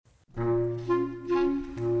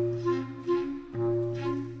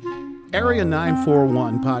Area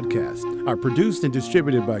 941 podcasts are produced and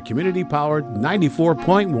distributed by community-powered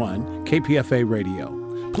 94.1 KPFA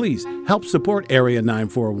Radio. Please help support Area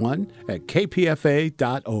 941 at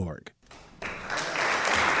kpfa.org.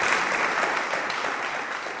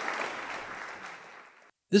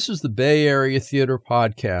 This is the Bay Area Theater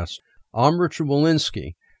Podcast. I'm Richard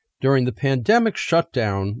Walensky. During the pandemic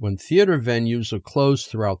shutdown, when theater venues are closed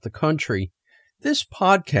throughout the country, this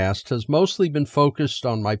podcast has mostly been focused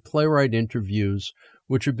on my playwright interviews,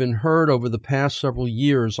 which have been heard over the past several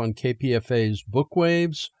years on KPFA's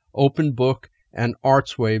Bookwaves, Open Book, and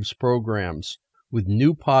Arts Waves programs, with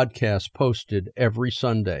new podcasts posted every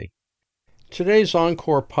Sunday. Today's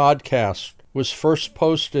Encore podcast was first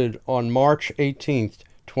posted on March 18th,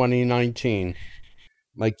 2019.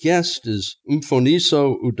 My guest is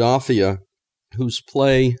Mfoniso Udofia, whose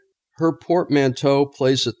play Her Portmanteau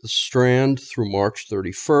plays at the Strand through March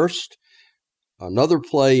 31st. Another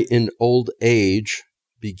play, In Old Age,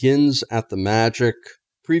 begins at the Magic.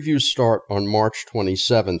 Previews start on March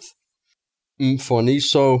 27th.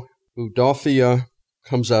 Mfoniso Udofia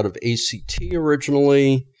comes out of ACT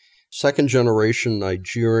originally, second-generation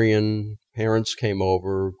Nigerian. Parents came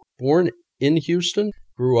over, born in Houston,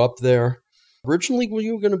 grew up there. Originally,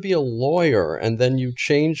 you were going to be a lawyer, and then you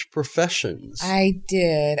changed professions. I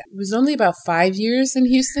did. It was only about 5 years in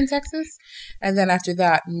Houston, Texas. And then after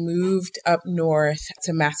that, moved up north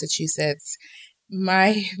to Massachusetts.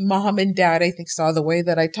 My mom and dad, I think, saw the way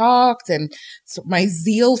that I talked and so my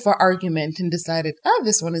zeal for argument and decided,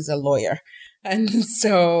 this one is a lawyer. And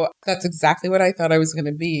so that's exactly what I thought I was going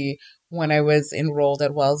to be when I was enrolled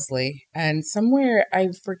at Wellesley. And somewhere, I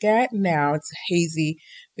forget now, it's hazy,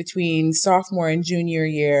 between sophomore and junior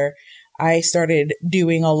year, I started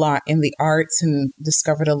doing a lot in the arts and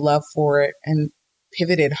discovered a love for it and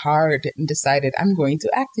pivoted hard and decided I'm going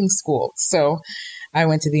to acting school. So I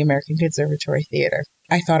went to the American Conservatory Theater.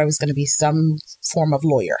 I thought I was going to be some form of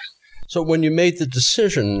lawyer. So when you made the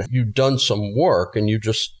decision, you'd done some work and you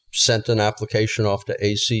just sent an application off to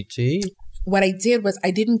ACT? What I did was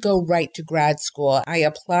I didn't go right to grad school. I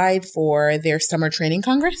applied for their summer training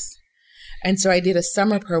congress. And so I did a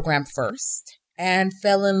summer program first and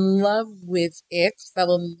fell in love with it,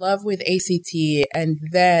 fell in love with ACT, and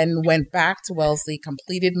then went back to Wellesley,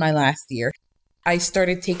 completed my last year. I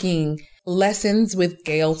started taking lessons with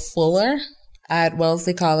Gail Fuller at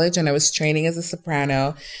Wellesley College, and I was training as a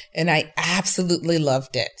soprano, and I absolutely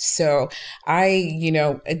loved it. So I,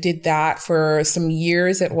 did that for some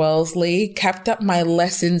years at Wellesley, kept up my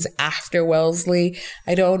lessons after Wellesley.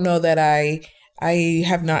 I don't know that I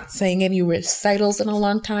have not sang any recitals in a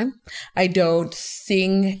long time. I don't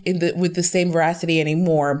sing with the same veracity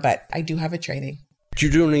anymore, but I do have a training. Do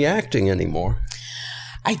you do any acting anymore?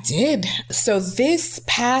 I did. So this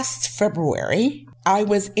past February, I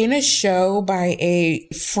was in a show by a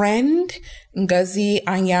friend, Ngozi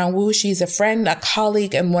Anyanwu. She's a friend, a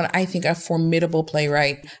colleague, and I think a formidable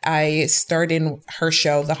playwright. I starred in her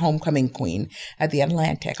show, The Homecoming Queen, at the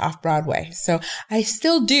Atlantic off Broadway. So I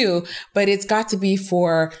still do, but it's got to be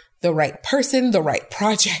for the right person, the right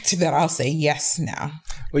project that I'll say yes now.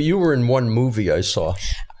 Well, you were in one movie I saw.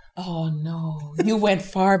 Oh, no. You went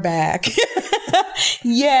far back.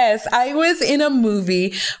 Yes, I was in a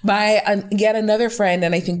movie by yet another friend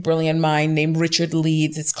and I think brilliant mind named Richard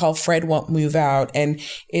Leeds. It's called Fred Won't Move Out, and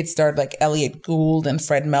it starred like Elliot Gould and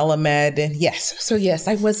Fred Melamed. And yes,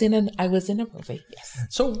 I was in a movie. Yes.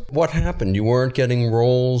 So what happened? You weren't getting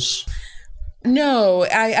roles? No,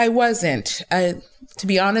 I wasn't. To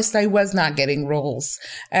be honest, I was not getting roles,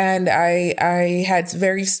 and I had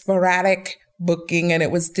very sporadic booking, and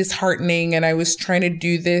it was disheartening. And I was trying to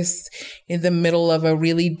do this in the middle of a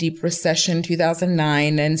really deep recession,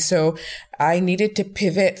 2009. And so I needed to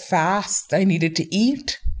pivot fast. I needed to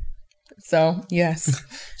eat. So, yes.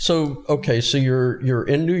 So you're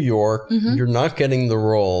in New York. Mm-hmm. You're not getting the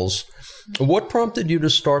roles. What prompted you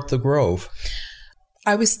to start The Grove?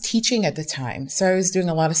 I was teaching at the time. So I was doing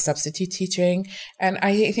a lot of substitute teaching. And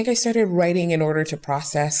I think I started writing in order to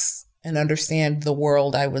process and understand the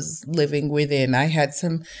world I was living within. I had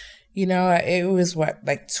some, it was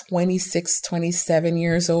 26, 27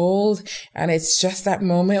 years old. And it's just that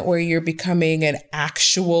moment where you're becoming an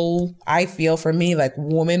actual, I feel for me, like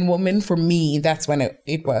woman for me. That's when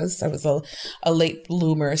it was. I was a late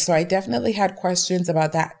bloomer. So I definitely had questions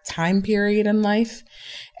about that time period in life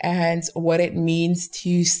and what it means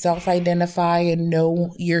to self-identify and know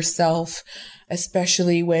yourself,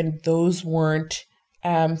 especially when those weren't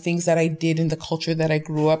things that I did in the culture that I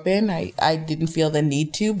grew up in. I didn't feel the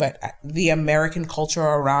need to, but the American culture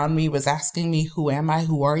around me was asking me, who am I?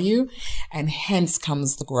 Who are you? And hence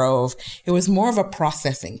comes The Grove. It was more of a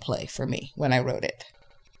processing play for me when I wrote it.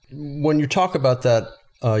 When you talk about that,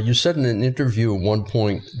 you said in an interview at one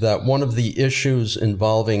point that one of the issues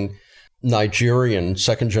involving Nigerian,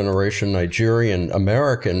 second-generation Nigerian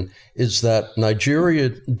American, is that Nigeria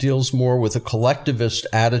deals more with a collectivist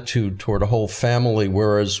attitude toward a whole family,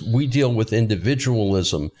 whereas we deal with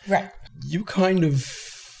individualism. Right. You kind of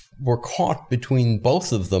were caught between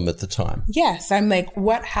both of them at the time. Yes. I'm like,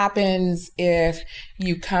 what happens if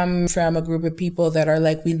you come from a group of people that are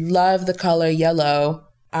like, we love the color yellow,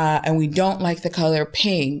 and we don't like the color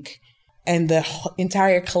pink? And the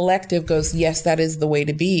entire collective goes, yes, that is the way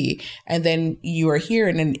to be. And then you are here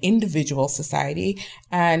in an individual society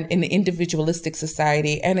and in an individualistic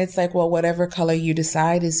society. And it's like, well, whatever color you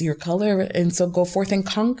decide is your color. And so go forth and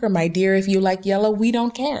conquer, my dear. If you like yellow, we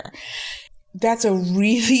don't care. That's a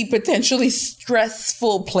really potentially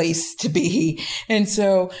stressful place to be. And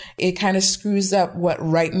so it kind of screws up what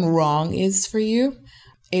right and wrong is for you.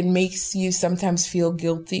 It makes you sometimes feel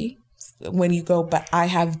guilty when you go, but I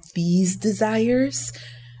have these desires,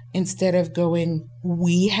 instead of going,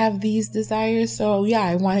 we have these desires. So yeah,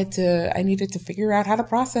 I needed to figure out how to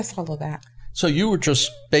process all of that. So you were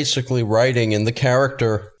just basically writing, and the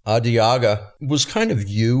character Adiaga was kind of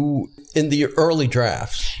you in the early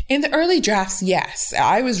drafts. In the early drafts, yes.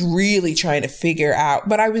 I was really trying to figure out,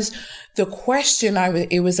 but it was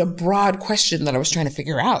a broad question that I was trying to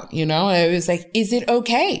figure out, you know? It was like, is it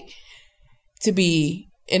okay to be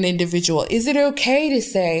an individual? Is it okay to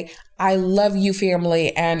say, I love you,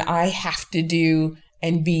 family, and I have to do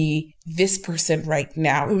and be this person right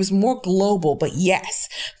now? It was more global, but yes,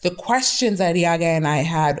 the questions Adiaga and I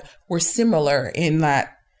had were similar in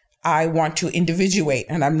that I want to individuate,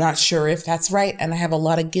 and I'm not sure if that's right, and I have a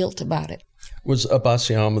lot of guilt about it. Was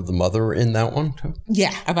Abasiama the mother in that one too?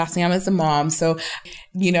 Yeah, Abasiama is the mom. So,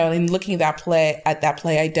 you know, in looking at that play,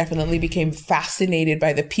 I definitely became fascinated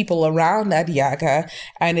by the people around Adiaga,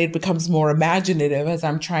 and it becomes more imaginative as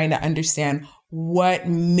I'm trying to understand what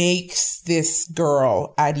makes this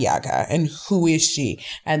girl Adiaga and who is she?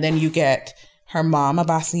 And then you get her mom,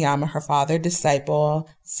 Abasiama, her father, Disciple,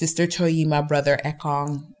 sister Toyima, brother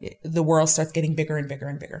Ekong. The world starts getting bigger and bigger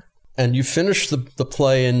and bigger. And you finished the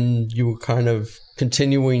play and you were kind of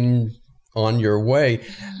continuing on your way.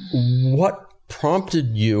 What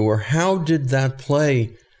prompted you, or how did that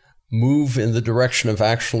play move in the direction of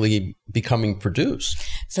actually becoming produced?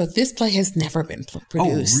 So this play has never been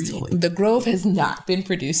produced. Oh, really? The Grove has not been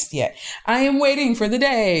produced yet. I am waiting for the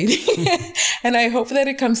day. And I hope that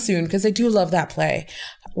it comes soon because I do love that play.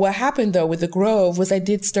 What happened, though, with The Grove was I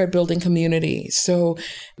did start building community. So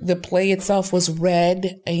the play itself was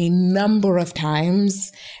read a number of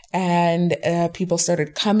times, and people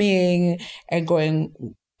started coming and going,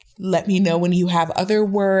 let me know when you have other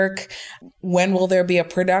work. When will there be a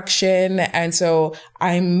production? And so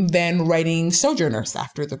I'm then writing Sojourners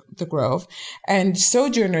after the Grove. And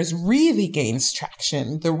Sojourners really gains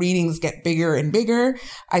traction. The readings get bigger and bigger.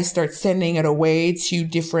 I start sending it away to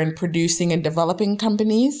different producing and developing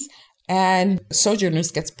companies. And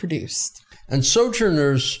Sojourners gets produced. And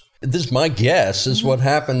Sojourners, this is my guess, is what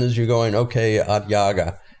happened is you're going, okay,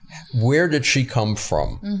 Adiaga, where did she come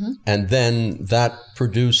from? And then that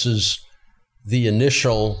produces the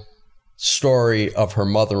initial story of her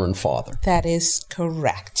mother and father. That is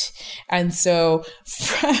correct. And so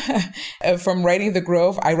from writing The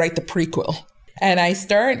Grove, I write the prequel. And I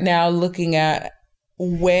start now looking at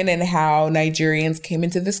when and how Nigerians came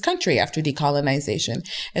into this country after decolonization.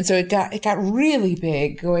 And so it got really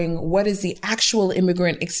big, going, what is the actual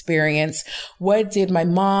immigrant experience? What did my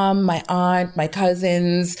mom, my aunt, my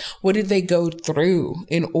cousins, what did they go through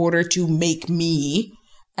in order to make me?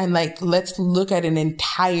 And let's look at an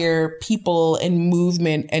entire people and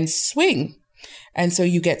movement and swing. And so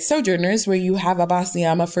you get Sojourners, where you have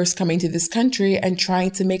Abasiama first coming to this country and trying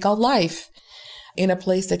to make a life in a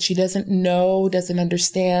place that she doesn't know, doesn't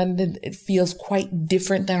understand, and it feels quite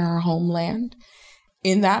different than her homeland.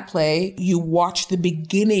 In that play, you watch the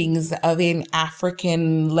beginnings of an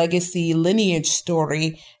African legacy lineage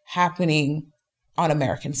story happening on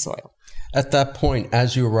American soil. At that point,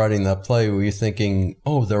 as you were writing that play, were you thinking,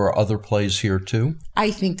 oh, there are other plays here too?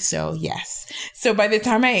 I think so, yes. So by the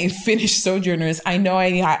time I finish Sojourners, I know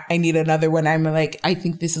I need another one. I'm like, I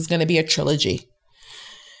think this is going to be a trilogy.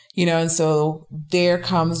 And so there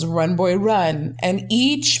comes Run Boy Run, and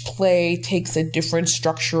each play takes a different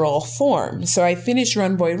structural form. So I finished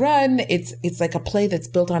Run Boy Run. It's like a play that's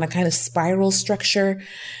built on a kind of spiral structure,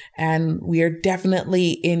 and we are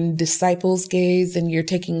definitely in disciples' gaze, and you're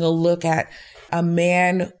taking a look at a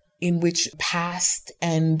man in which past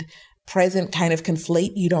and present kind of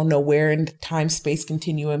conflate. You don't know where in the time-space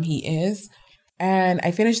continuum he is. And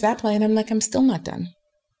I finished that play, and I'm like, I'm still not done.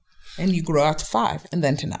 And you grow out to 5 and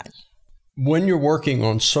then to 9. When you're working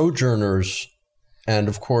on Sojourners, and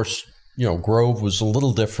of course, Grove was a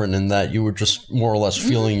little different in that you were just more or less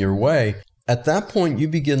feeling your way. At that point, you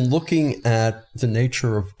begin looking at the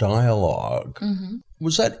nature of dialogue. Mm-hmm.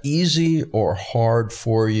 Was that easy or hard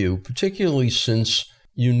for you, particularly since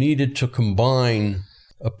you needed to combine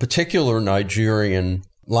a particular Nigerian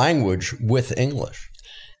language with English?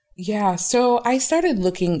 Yeah, so I started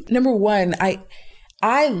looking, number one,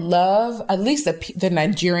 I love, at least the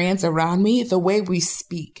Nigerians around me, the way we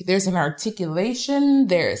speak. There's an articulation.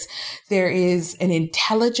 There is an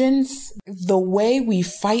intelligence. The way we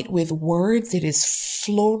fight with words, it is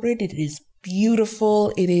florid. It is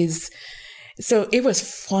beautiful. So it was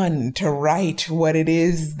fun to write what it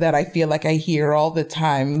is that I feel like I hear all the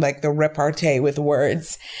time, like the repartee with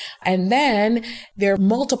words. And then there are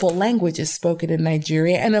multiple languages spoken in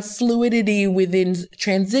Nigeria and a fluidity within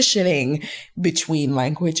transitioning between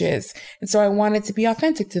languages. And so I wanted to be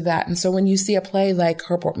authentic to that. And so when you see a play like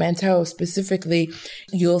Her Portmanteau specifically,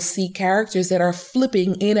 you'll see characters that are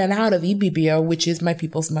flipping in and out of Ibibio, which is my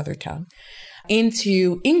people's mother tongue,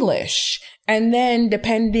 into English. And then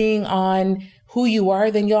depending on who you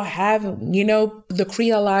are, then you'll have, the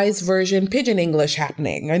Creolized version, Pidgin English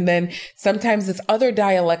happening. And then sometimes it's other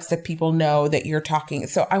dialects that people know that you're talking.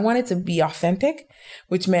 So I wanted to be authentic,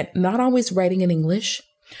 which meant not always writing in English,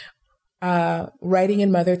 writing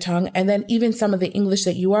in mother tongue. And then even some of the English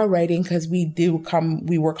that you are writing, because we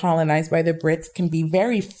were colonized by the Brits, can be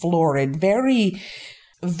very florid, very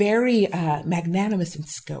magnanimous in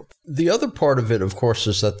scope. The other part of it, of course,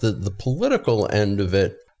 is that the political end of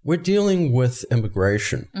it, we're dealing with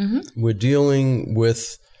immigration. Mm-hmm. We're dealing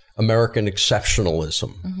with American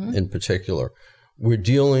exceptionalism in particular. We're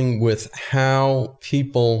dealing with how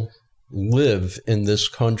people live in this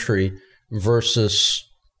country versus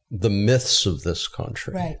the myths of this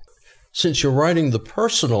country. Right. Since you're writing the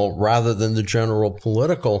personal rather than the general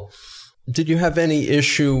political, did you have any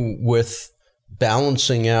issue with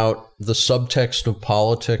balancing out the subtext of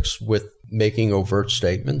politics with making overt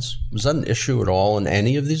statements? Was that an issue at all in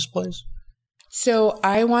any of these plays? So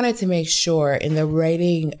I wanted to make sure in the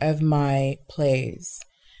writing of my plays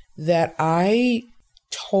that I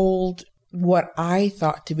told what I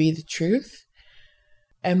thought to be the truth.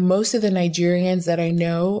 And most of the Nigerians that I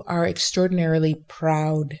know are extraordinarily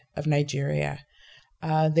proud of Nigeria.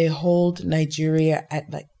 They hold Nigeria at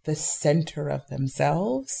the center of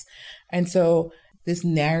themselves. And so this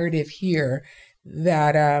narrative here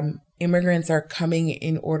that immigrants are coming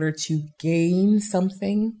in order to gain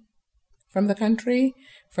something from the country,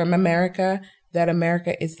 from America, that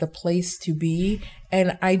America is the place to be.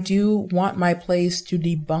 And I do want my plays to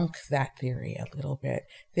debunk that theory a little bit.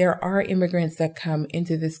 There are immigrants that come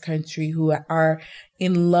into this country who are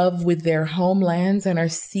in love with their homelands and are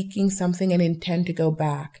seeking something and intend to go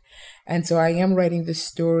back. And so I am writing the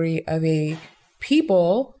story of a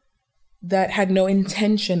people that had no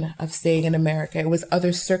intention of staying in America. It was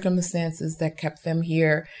other circumstances that kept them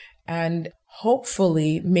here, and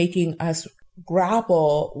hopefully making us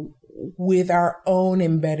grapple with our own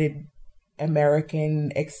embedded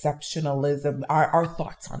American exceptionalism, our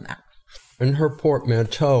thoughts on that. In Her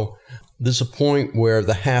Portmanteau, there's a point where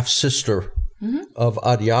the half-sister of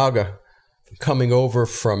Adiaga, coming over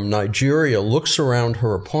from Nigeria, looks around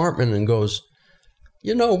her apartment and goes,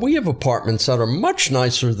 we have apartments that are much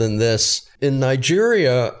nicer than this in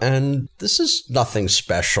Nigeria, and this is nothing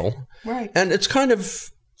special. Right. And it's kind of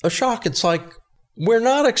a shock. It's like, we're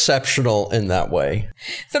not exceptional in that way.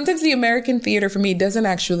 Sometimes the American theater, for me, doesn't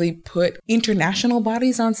actually put international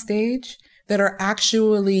bodies on stage that are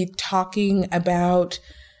actually talking about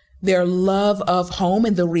their love of home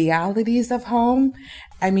and the realities of home.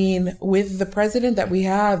 I mean, with the president that we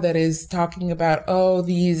have that is talking about,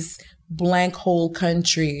 these blank hole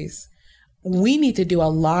countries, we need to do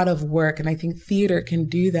a lot of work. And I think theater can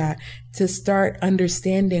do that, to start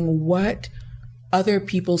understanding what other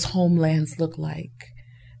people's homelands look like.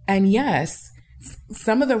 And yes,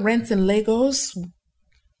 some of the rents in Lagos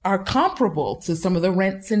are comparable to some of the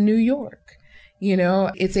rents in New York.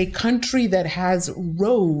 It's a country that has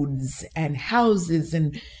roads and houses,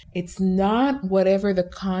 and it's not whatever the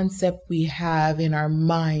concept we have in our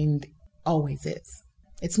mind always is.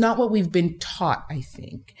 It's not what we've been taught, I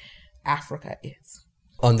think, Africa is.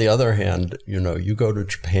 On the other hand, you go to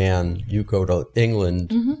Japan, you go to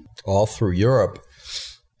England, all through Europe,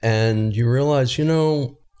 and you realize,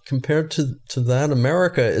 compared to that,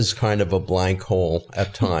 America is kind of a blank hole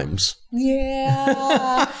at times.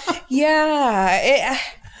 Yeah. Yeah.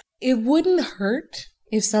 It wouldn't hurt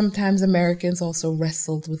if sometimes Americans also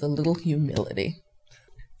wrestled with a little humility.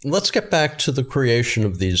 Let's get back to the creation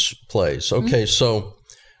of these plays. Okay, so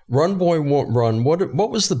Run Boy Run,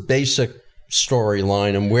 what was the basic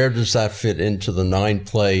storyline, and where does that fit into the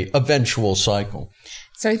 9-play eventual cycle?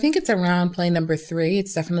 So I think it's around play number 3.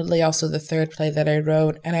 It's definitely also the 3rd play that I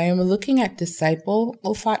wrote. And I am looking at Disciple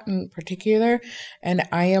Ufot in particular, and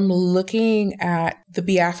I am looking at the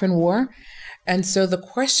Biafran War. And so the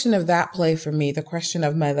question of that play for me, the question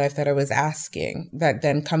of my life that I was asking, that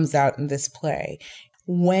then comes out in this play,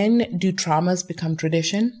 when do traumas become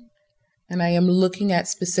tradition? And I am looking at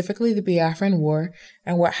specifically the Biafran War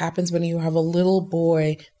and what happens when you have a little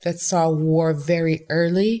boy that saw war very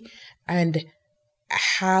early, and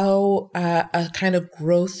how a kind of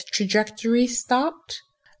growth trajectory stopped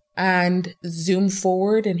and zoomed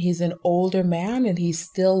forward, and he's an older man and he's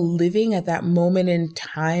still living at that moment in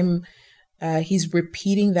time. He's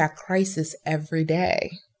repeating that crisis every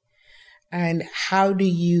day. And how do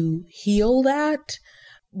you heal that?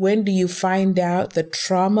 When do you find out the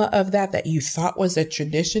trauma of that you thought was a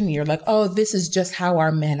tradition? You're like, oh, this is just how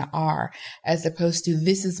our men are, as opposed to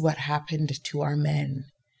this is what happened to our men.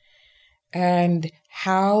 And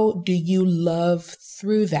how do you love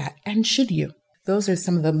through that? And should you? Those are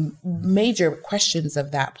some of the major questions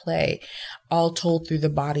of that play, all told through the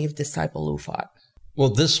body of Disciple Ufot. Well,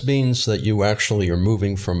 this means that you actually are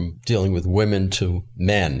moving from dealing with women to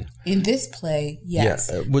men. In this play, yes.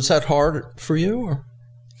 Yeah. Was that hard for you? Or?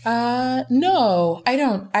 No, I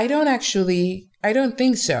don't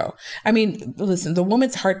think so. I mean, listen, the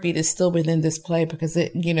woman's heartbeat is still within this play because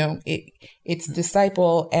it's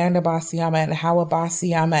Disciple and Abasiyama, and how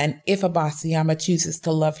Abasiyama, and if Abasiyama chooses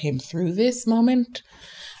to love him through this moment.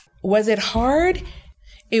 Was it hard?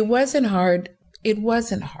 It wasn't hard.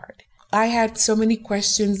 I had so many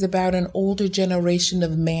questions about an older generation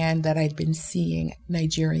of man that I'd been seeing,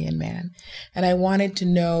 Nigerian man. And I wanted to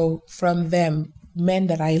know from them, men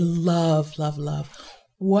that I love,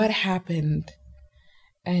 what happened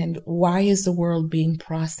and why is the world being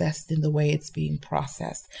processed in the way it's being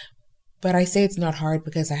processed? But I say it's not hard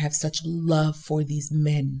because I have such love for these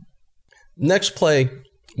men. Next play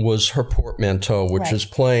was Her Portmanteau, which is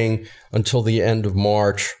playing until the end of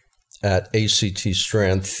March at ACT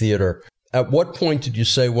Strand Theater. At what point did you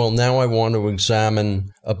say, well, now I want to examine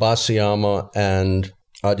Abasiyama and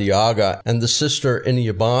Adiaga and the sister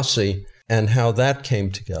Inyabasi and how that came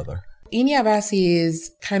together? Inyabasi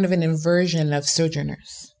is kind of an inversion of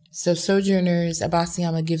Sojourners. So Sojourners,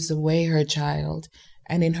 Abasiyama gives away her child,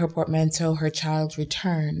 and in Her Portmanteau, her child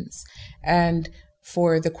returns. And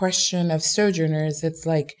for the question of Sojourners, it's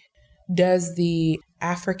like, does the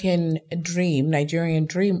African dream, Nigerian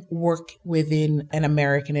dream, work within an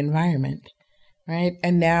American environment, right?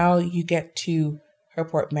 And now you get to Her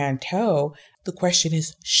Portmanteau. The question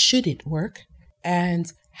is, should it work?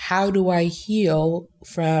 And how do I heal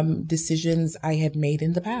from decisions I had made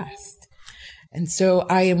in the past? And so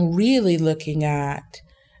I am really looking at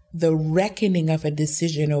the reckoning of a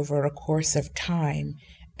decision over a course of time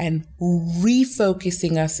and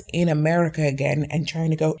refocusing us in America again and trying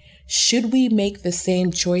to go, should we make the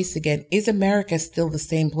same choice again? Is America still the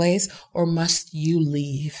same place, or must you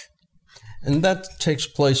leave? And that takes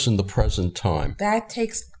place in the present time. That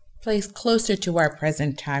takes place closer to our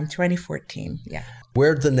present time, 2014, yeah.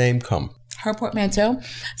 Where'd the name come? Her Portmanteau.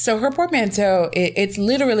 So Her Portmanteau, it's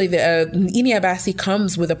literally Inyabasi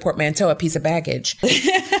comes with a portmanteau, a piece of baggage.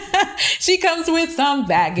 She comes with some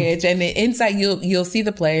baggage, and inside you'll see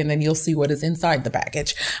the play, and then you'll see what is inside the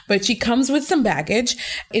baggage. But she comes with some baggage.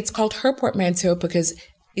 It's called Her Portmanteau because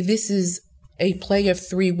this is a play of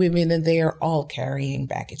 3 women, and they are all carrying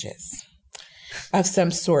baggages of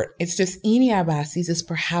some sort. It's just Inyabasi's is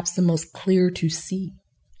perhaps the most clear to see.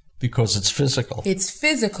 Because it's physical. It's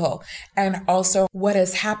physical. And also what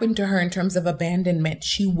has happened to her in terms of abandonment,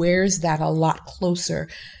 she wears that a lot closer.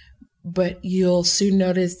 But you'll soon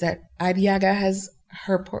notice that Adiaga has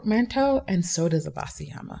her portmanteau, and so does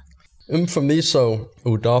Abasiyama. Mfumiso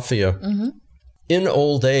Udofia, in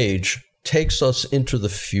old age, takes us into the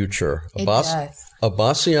future. It does.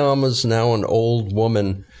 Abasiyama's now an old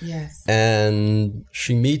woman. Yes. And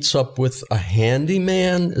she meets up with a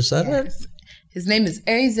handyman. Is that it? His name is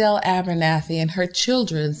Azel Abernathy, and her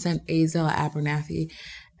children sent Azel Abernathy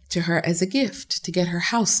to her as a gift to get her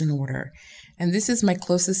house in order. And this is my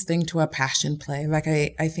closest thing to a passion play. Like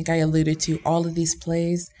I think I alluded to, all of these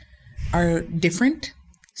plays are different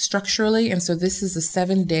structurally. And so this is a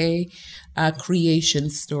 7-day creation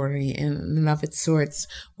story in and of its sorts,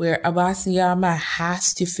 where Abasiyama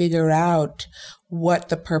has to figure out what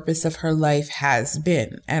the purpose of her life has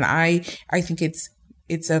been. And I think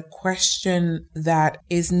it's a question that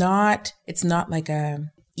it's not like a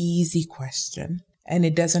easy question, and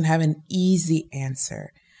it doesn't have an easy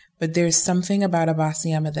answer. But there's something about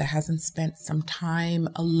Abasiyama that hasn't spent some time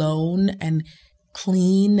alone and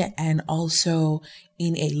clean and also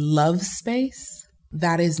in a love space.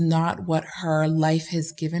 That is not what her life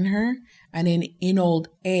has given her. And in old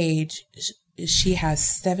age, she has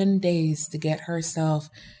 7 days to get herself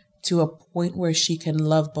to a point where she can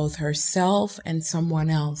love both herself and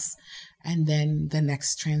someone else. And then the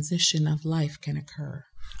next transition of life can occur.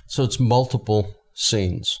 So it's multiple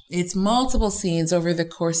scenes. It's multiple scenes over the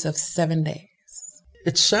course of 7 days.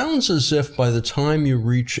 It sounds as if by the time you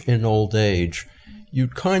reach in old age,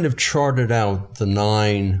 you'd kind of charted out the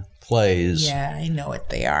 9 plays. Yeah, I know what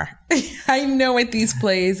they are. I know what these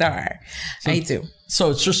plays are. I do. So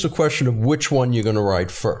it's just a question of which one you're going to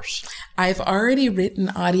write first. I've already written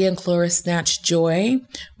Adia and Clora Snatch Joy,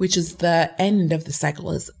 which is the end of the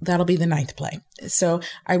cycle. That'll be the 9th play. So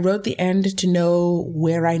I wrote the end to know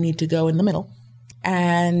where I need to go in the middle.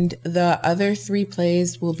 And the other 3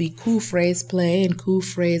 plays will be Kufre's play, and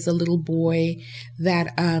Kufre is a little boy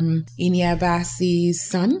that Inyabasi's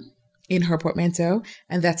son in her portmanteau,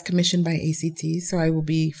 and that's commissioned by ACT. So I will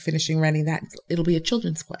be finishing writing that. It'll be a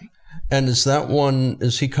children's play. And is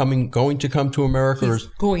he going to come to America? He's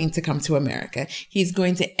going to come to America. He's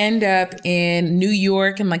going to end up in New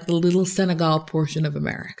York and like the little Senegal portion of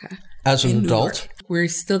America. As an adult? We're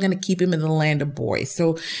still going to keep him in the land of boys.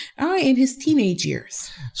 So in his teenage years.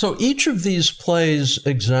 So each of these plays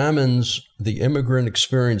examines the immigrant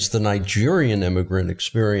experience, the Nigerian immigrant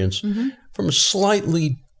experience, from a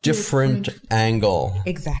slightly different angle.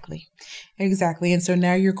 Exactly. And so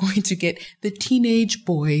now you're going to get the teenage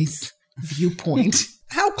boy's viewpoint.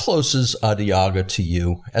 How close is Adiaga to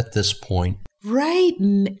you at this point? Right.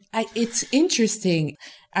 It's interesting.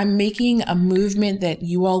 I'm making a movement that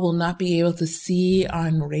you all will not be able to see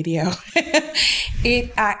on radio.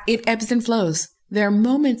 It ebbs and flows. There are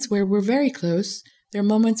moments where we're very close. There are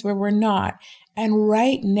moments where we're not. And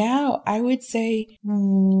right now, I would say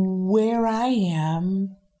where I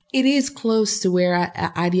am, it is close to where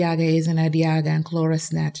Adiaga is in Adiaga and Clora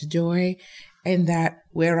Snatch Joy. And that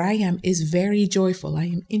where I am is very joyful. I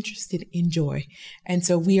am interested in joy. And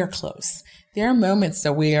so we are close. There are moments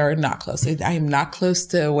that we are not close. I am not close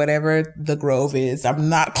to whatever the grove is. I'm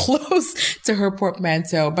not close to her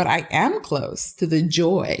portmanteau, but I am close to the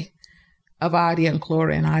joy of Adia and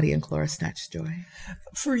Clora Snatch Joy.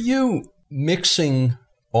 For you, mixing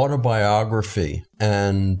autobiography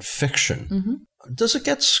and fiction, does it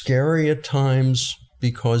get scary at times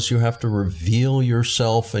because you have to reveal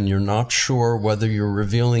yourself and you're not sure whether you're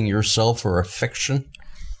revealing yourself or a fiction?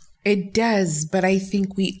 It does, but I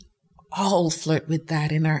think we all flirt with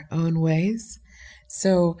that in our own ways.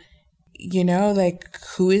 So, like,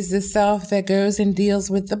 who is the self that goes and deals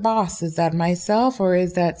with the boss? Is that myself, or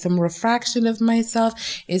is that some refraction of myself?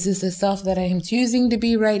 Is this the self that I am choosing to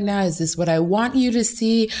be right now? Is this what I want you to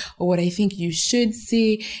see, or what I think you should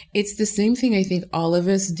see? It's the same thing I think all of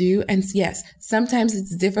us do. And yes, sometimes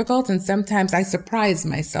it's difficult, and sometimes I surprise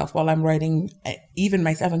myself while I'm writing, even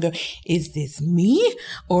myself, and go, is this me,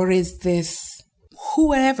 or is this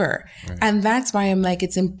whoever? Right. And that's why I'm like,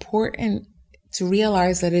 it's important to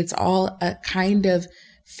realize that it's all a kind of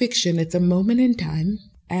fiction. It's a moment in time.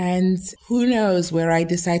 And who knows where I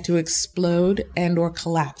decide to explode and or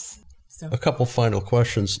collapse. So, a couple final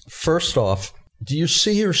questions. First off, do you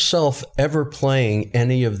see yourself ever playing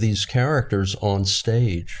any of these characters on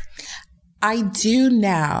stage? I do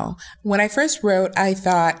now. When I first wrote, I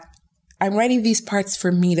thought, I'm writing these parts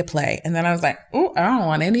for me to play. And then I was like, oh, I don't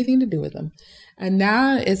want anything to do with them. And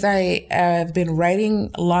now, as I have been writing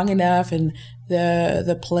long enough and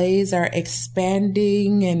the plays are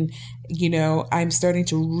expanding and, I'm starting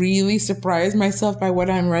to really surprise myself by what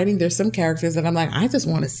I'm writing. There's some characters that I'm like, I just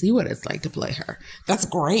want to see what it's like to play her. That's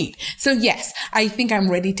great. So yes, I think I'm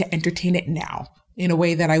ready to entertain it now in a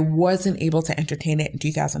way that I wasn't able to entertain it in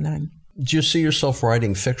 2009. Do you see yourself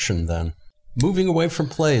writing fiction then? Moving away from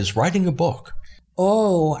plays, writing a book?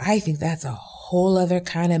 Oh, I think that's a whole other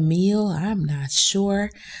kind of meal. I'm not sure.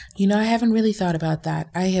 I haven't really thought about that.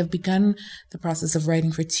 I have begun the process of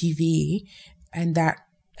writing for TV, and that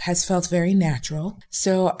has felt very natural.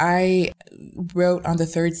 So I wrote on the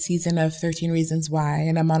 3rd season of 13 Reasons Why,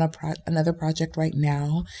 and I'm on another project right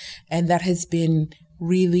now. And that has been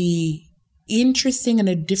really interesting in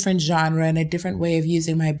a different genre and a different way of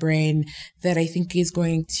using my brain that I think is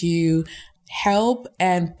going to help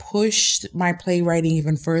and push my playwriting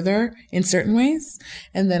even further in certain ways.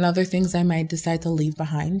 And then other things I might decide to leave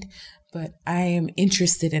behind. But I am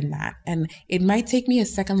interested in that. And it might take me a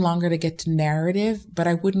second longer to get to narrative, but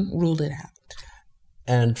I wouldn't rule it out.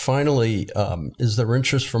 And finally, is there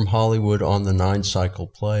interest from Hollywood on the 9-cycle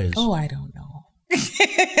plays? Oh, I don't know.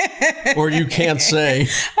 Or you can't say.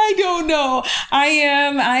 I don't know. I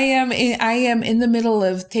am in the middle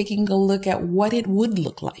of taking a look at what it would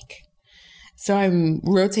look like. So I'm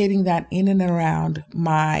rotating that in and around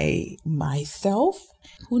myself.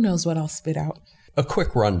 Who knows what I'll spit out. A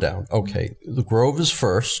quick rundown. Okay, The Grove is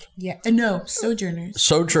first. Yeah. No, Sojourners.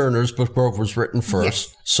 Sojourners, but Grove was written first.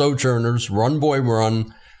 Yes. Sojourners, Run Boy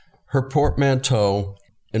Run, Her Portmanteau,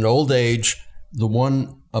 In Old Age, the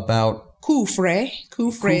one about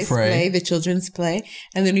Kufre's play, the children's play.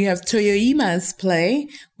 And then you have Toyoima's play,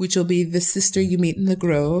 which will be the sister you meet in the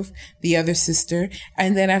Grove, the other sister.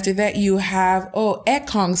 And then after that, you have,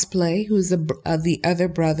 Ekong's play, who's the other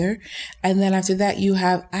brother. And then after that, you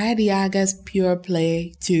have Arriaga's pure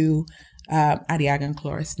play to Arriaga and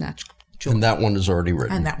Cloris Natural. And that one is already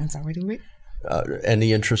written. And that one's already written.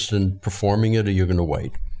 Any interest in performing it, or you're going to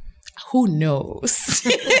wait? Who knows?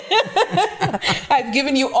 I've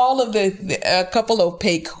given you all of a couple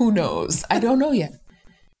opaque who knows. I don't know yet.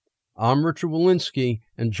 I'm Richard Wolinsky,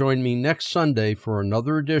 and join me next Sunday for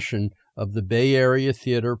another edition of the Bay Area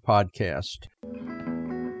Theater Podcast.